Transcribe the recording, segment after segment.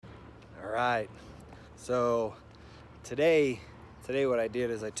All right. So today what I did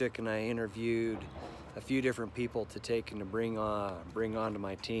is I took and I interviewed a few different people to take and to bring onto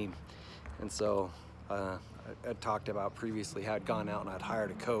my team. And so I talked about previously how I'd gone out and I'd hired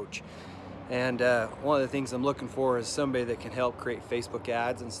a coach. And one of the things I'm looking for is somebody that can help create Facebook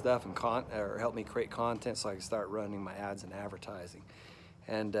ads and stuff, and or help me create content so I can start running my ads and advertising.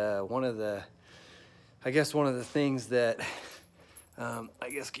 And one of the things that I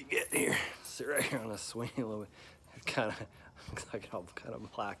guess can get here, sit right here on a swing a little bit. It kind of looks like I'll kind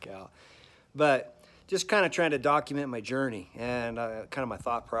of black out, but just kind of trying to document my journey and kind of my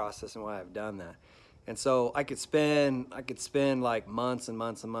thought process and why I've done that. And so I could spend like months and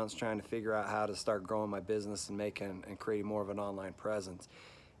months and months trying to figure out how to start growing my business and making and creating more of an online presence.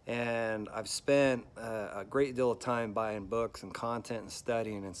 And I've spent a great deal of time buying books and content and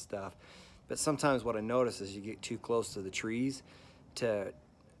studying and stuff. But sometimes what I notice is you get too close to the trees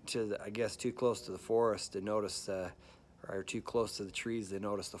I guess too close to the forest to notice, or too close to the trees to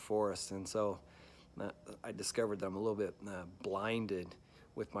notice the forest. And so I discovered that I'm a little bit blinded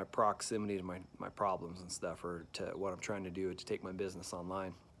with my proximity to my problems and stuff, or to what I'm trying to do to take my business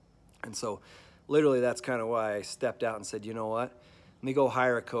online. And so literally that's kind of why I stepped out and said, you know what, let me go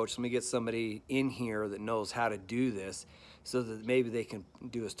hire a coach. Let me get somebody in here that knows how to do this, so that maybe they can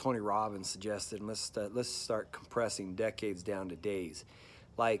do as Tony Robbins suggested, and let's start compressing decades down to days.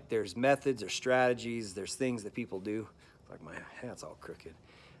 Like there's methods, there's strategies, there's things that people do. Like my hat's all crooked.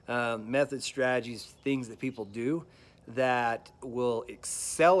 Methods, strategies, things that people do that will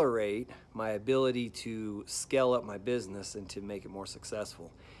accelerate my ability to scale up my business and to make it more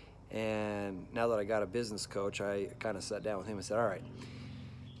successful. And now that I got a business coach, I kind of sat down with him and said, all right,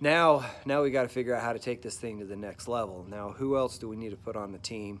 now we got to figure out how to take this thing to the next level. Now, who else do we need to put on the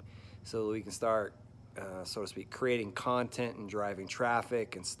team so that we can start, so to speak, creating content and driving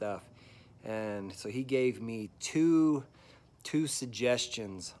traffic and stuff? And so he gave me two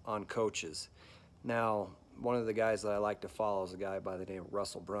suggestions on coaches. Now, one of the guys that I like to follow is a guy by the name of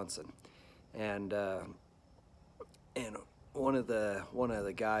Russell Brunson, and one of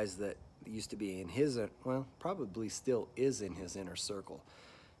the guys that used to be in his, well, probably still is in his inner circle.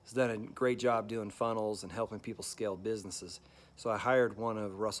 He's done a great job doing funnels and helping people scale businesses. So I hired one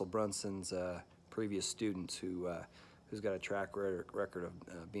of Russell Brunson's previous students who's got a track record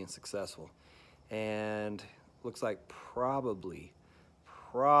of being successful, and looks like probably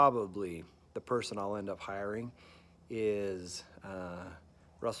the person I'll end up hiring is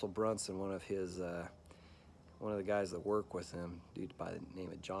Russell Brunson. One of the guys that work with him, dude by the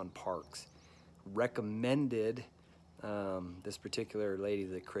name of John Parks, recommended this particular lady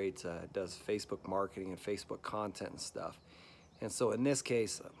that does Facebook marketing and Facebook content and stuff. And so in this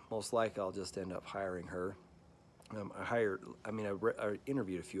case, most likely I'll just end up hiring her. I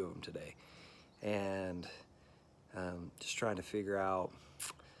interviewed a few of them today, and just trying to figure out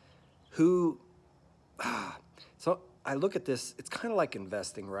who. So I look at this, it's kind of like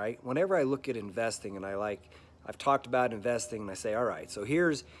investing, right? Whenever I look at investing and I've talked about investing and I say, all right, so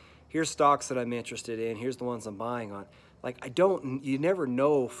here's stocks that I'm interested in, here's the ones I'm buying on. Like you never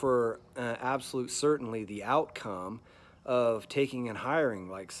know for absolute certainty the outcome of taking and hiring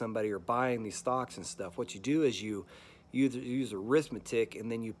like somebody or buying these stocks and stuff. What you do is you use arithmetic,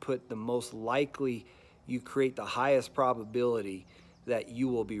 and then you put the most likely, you create the highest probability that you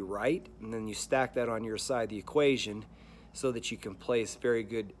will be right, and then you stack that on your side of the equation so that you can place very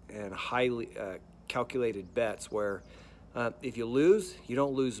good and highly calculated bets where if you lose, you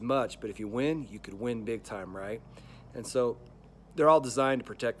don't lose much, but if you win, you could win big time, right? And so they're all designed to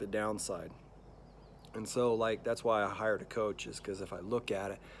protect the downside. And so like that's why I hired a coach, is because if I look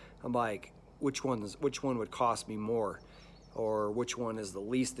at it, I'm like, which one would cost me more, or which one is the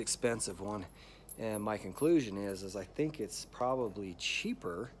least expensive one? And my conclusion is I think it's probably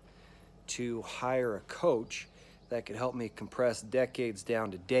cheaper to hire a coach that could help me compress decades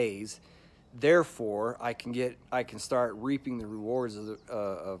down to days. Therefore, I can start reaping the rewards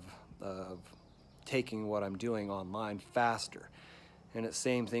of taking what I'm doing online faster. And it's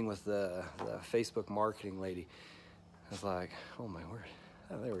same thing with the Facebook marketing lady. I was like, oh my word,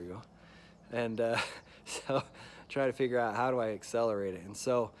 oh, there we go. And so try to figure out how do I accelerate it. And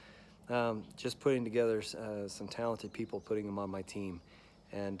so just putting together some talented people, putting them on my team.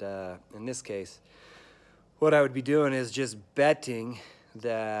 And in this case, what I would be doing is just betting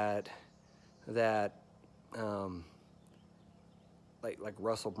that like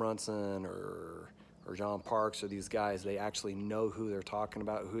Russell Brunson or John Parks or these guys, they actually know who they're talking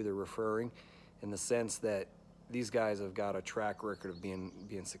about, who they're referring, in the sense that these guys have got a track record of being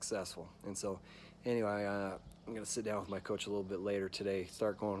successful. And so anyway, I'm gonna sit down with my coach a little bit later today,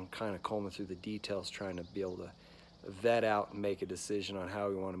 start going kind of combing through the details, trying to be able to vet out and make a decision on how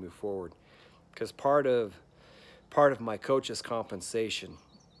we want to move forward. Because part of my coach's compensation,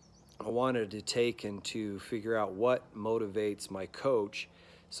 I wanted to take and to figure out what motivates my coach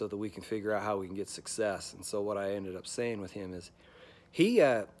so that we can figure out how we can get success. And so what I ended up saying with him is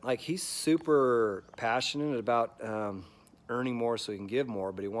he's super passionate about earning more so he can give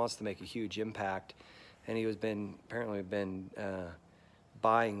more, but he wants to make a huge impact. And he was apparently been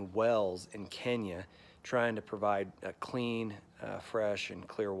buying wells in Kenya, trying to provide clean, fresh, and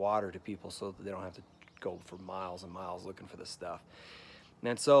clear water to people so that they don't have to go for miles and miles looking for this stuff.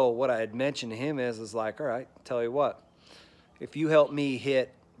 And so what I had mentioned to him is like, all right, tell you what, if you help me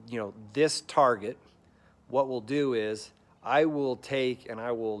hit, this target, what we'll do is I'll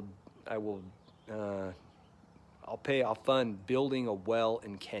fund building a well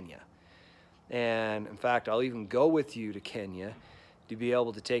in Kenya. And in fact, I'll even go with you to Kenya to be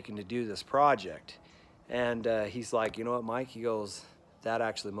able to take and to do this project. And he's like, you know what, Mike? He goes, that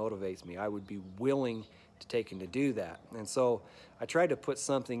actually motivates me. I would be willing to take and to do that. And so I tried to put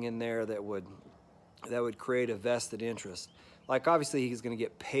something in there that would create a vested interest. Like obviously he's going to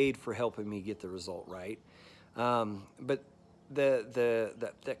get paid for helping me get the result right. But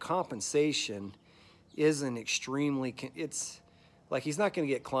the compensation isn't extremely, it's like he's not going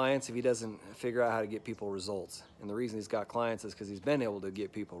to get clients if he doesn't figure out how to get people results. And the reason he's got clients is because he's been able to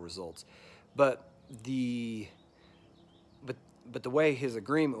get people results. But the way his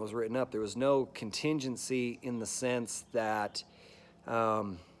agreement was written up, there was no contingency in the sense that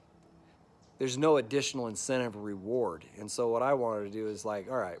there's no additional incentive or reward. And so what I wanted to do is like,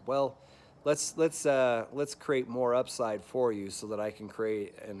 all right, well, let's create more upside for you so that I can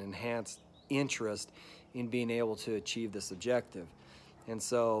create an enhanced interest in being able to achieve this objective. And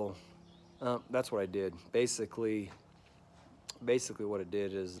so that's what I did. Basically what it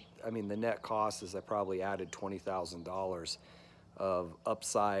did is, the net cost is I probably added $20,000 of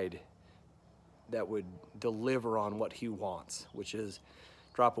upside that would deliver on what he wants, which is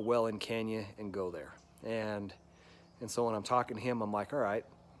drop a well in Kenya and go there. And so when I'm talking to him, I'm like, all right,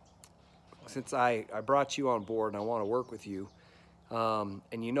 since I brought you on board and I want to work with you, and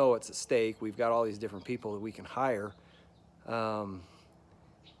it's at stake, we've got all these different people that we can hire,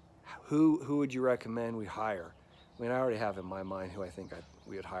 who would you recommend we hire? I already have in my mind who I think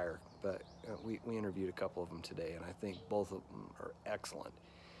we would hire, but we interviewed a couple of them today, and I think both of them are excellent.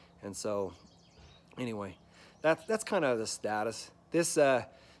 And so anyway, that's kind of the status. This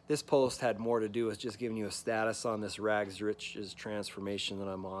post had more to do with just giving you a status on this Rags to Riches transformation that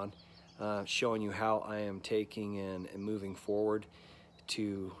I'm on, showing you how I am taking and moving forward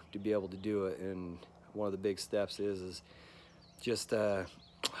to be able to do it. And one of the big steps is just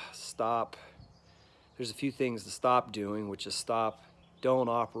stop. There's a few things to stop doing, which is don't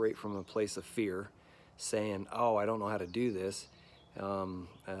operate from a place of fear, saying, oh, I don't know how to do this.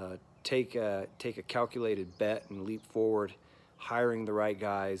 Take a calculated bet and leap forward, hiring the right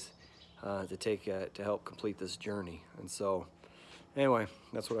guys to help complete this journey. And so anyway,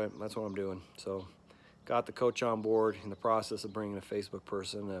 that's what I'm doing. So got the coach on board, in the process of bringing a Facebook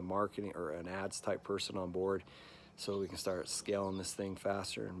person, a marketing or an ads type person on board, so we can start scaling this thing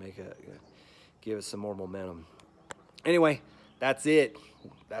faster and give it some more momentum. Anyway, that's it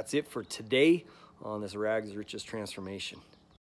for today on this Rags to Riches transformation.